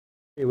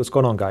Hey, what's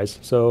going on, guys?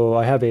 So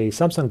I have a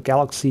Samsung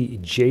Galaxy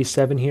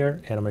J7 here,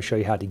 and I'm going to show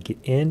you how to get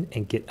in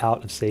and get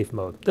out of safe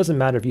mode. It doesn't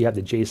matter if you have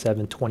the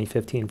J7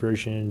 2015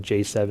 version,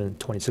 J7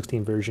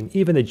 2016 version,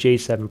 even the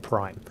J7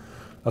 Prime.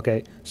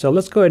 Okay, so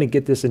let's go ahead and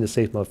get this into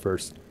safe mode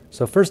first.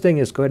 So first thing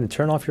is go ahead and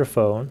turn off your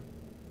phone.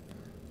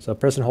 So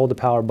press and hold the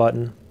power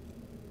button,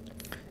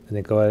 and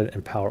then go ahead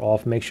and power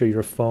off. Make sure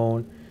your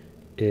phone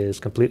is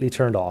completely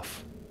turned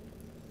off.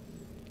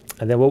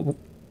 And then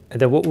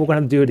what we're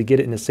going to do to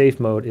get it into safe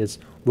mode is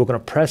we're going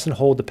to press and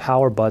hold the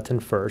power button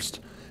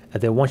first.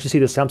 And then once you see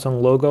the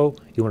Samsung logo,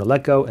 you want to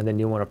let go, and then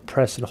you want to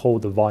press and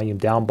hold the volume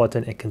down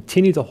button and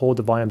continue to hold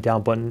the volume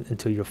down button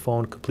until your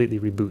phone completely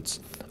reboots.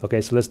 Okay,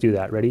 so let's do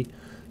that. Ready?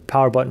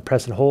 Power button,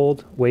 press and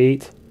hold,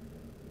 wait.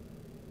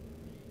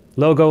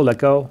 Logo, let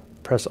go,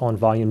 press on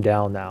volume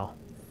down now.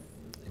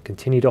 And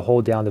continue to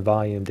hold down the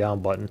volume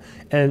down button.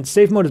 And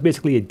safe mode is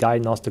basically a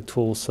diagnostic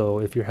tool, so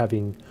if you're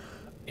having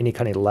any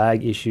kind of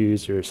lag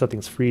issues or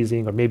something's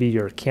freezing or maybe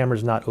your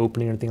camera's not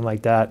opening or anything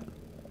like that,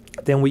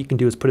 then what you can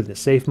do is put it in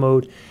safe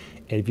mode.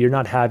 And if you're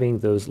not having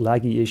those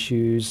laggy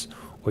issues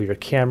or your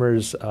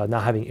camera's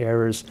not having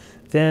errors,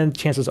 then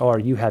chances are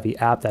you have the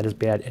app that is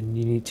bad and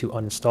you need to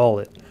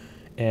uninstall it.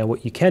 And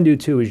what you can do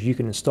too is you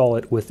can install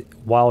it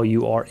while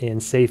you are in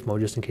safe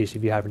mode, just in case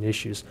if you're having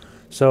issues.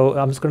 So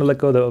I'm just going to let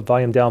go of the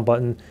volume down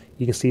button.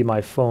 You can see my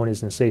phone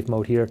is in safe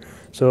mode here.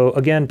 So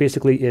again,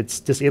 basically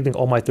it's disabling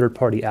all my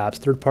third-party apps.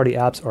 Third-party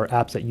apps are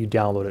apps that you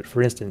downloaded.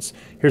 For instance,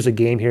 here's a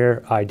game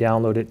here. I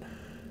downloaded.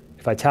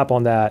 If I tap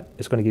on that,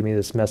 it's going to give me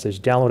this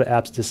message: download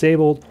apps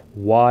disabled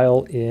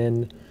while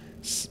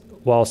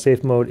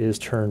safe mode is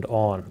turned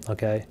on.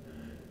 Okay.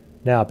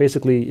 Now,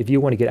 basically, if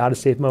you want to get out of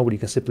safe mode, what you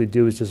can simply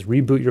do is just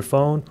reboot your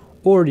phone,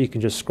 or you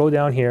can just scroll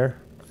down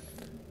here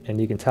and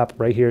you can tap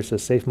right here. It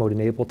says safe mode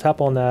enabled.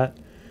 Tap on that,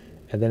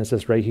 and then it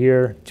says right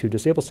here, to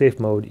disable safe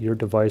mode, your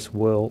device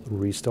will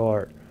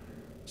restart.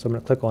 So I'm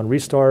going to click on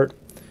restart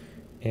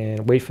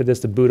and wait for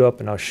this to boot up,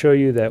 and I'll show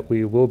you that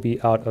we will be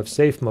out of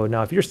safe mode.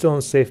 Now, if you're still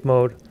in safe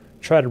mode,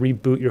 try to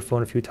reboot your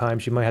phone a few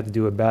times. You might have to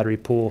do a battery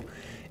pull.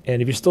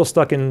 And if you're still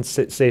stuck in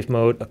safe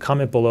mode, a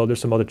comment below.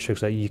 There's some other tricks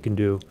that you can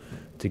do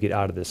to get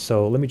out of this.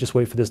 So let me just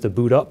wait for this to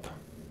boot up.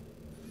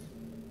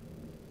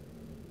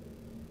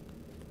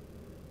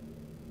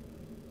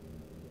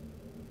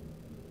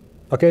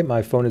 Okay,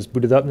 my phone is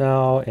booted up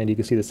now, and you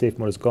can see the safe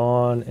mode is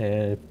gone.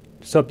 And if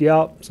this helped you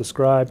out,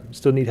 subscribe.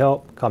 Still need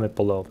help? Comment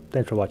below.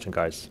 Thanks for watching,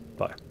 guys.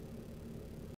 Bye.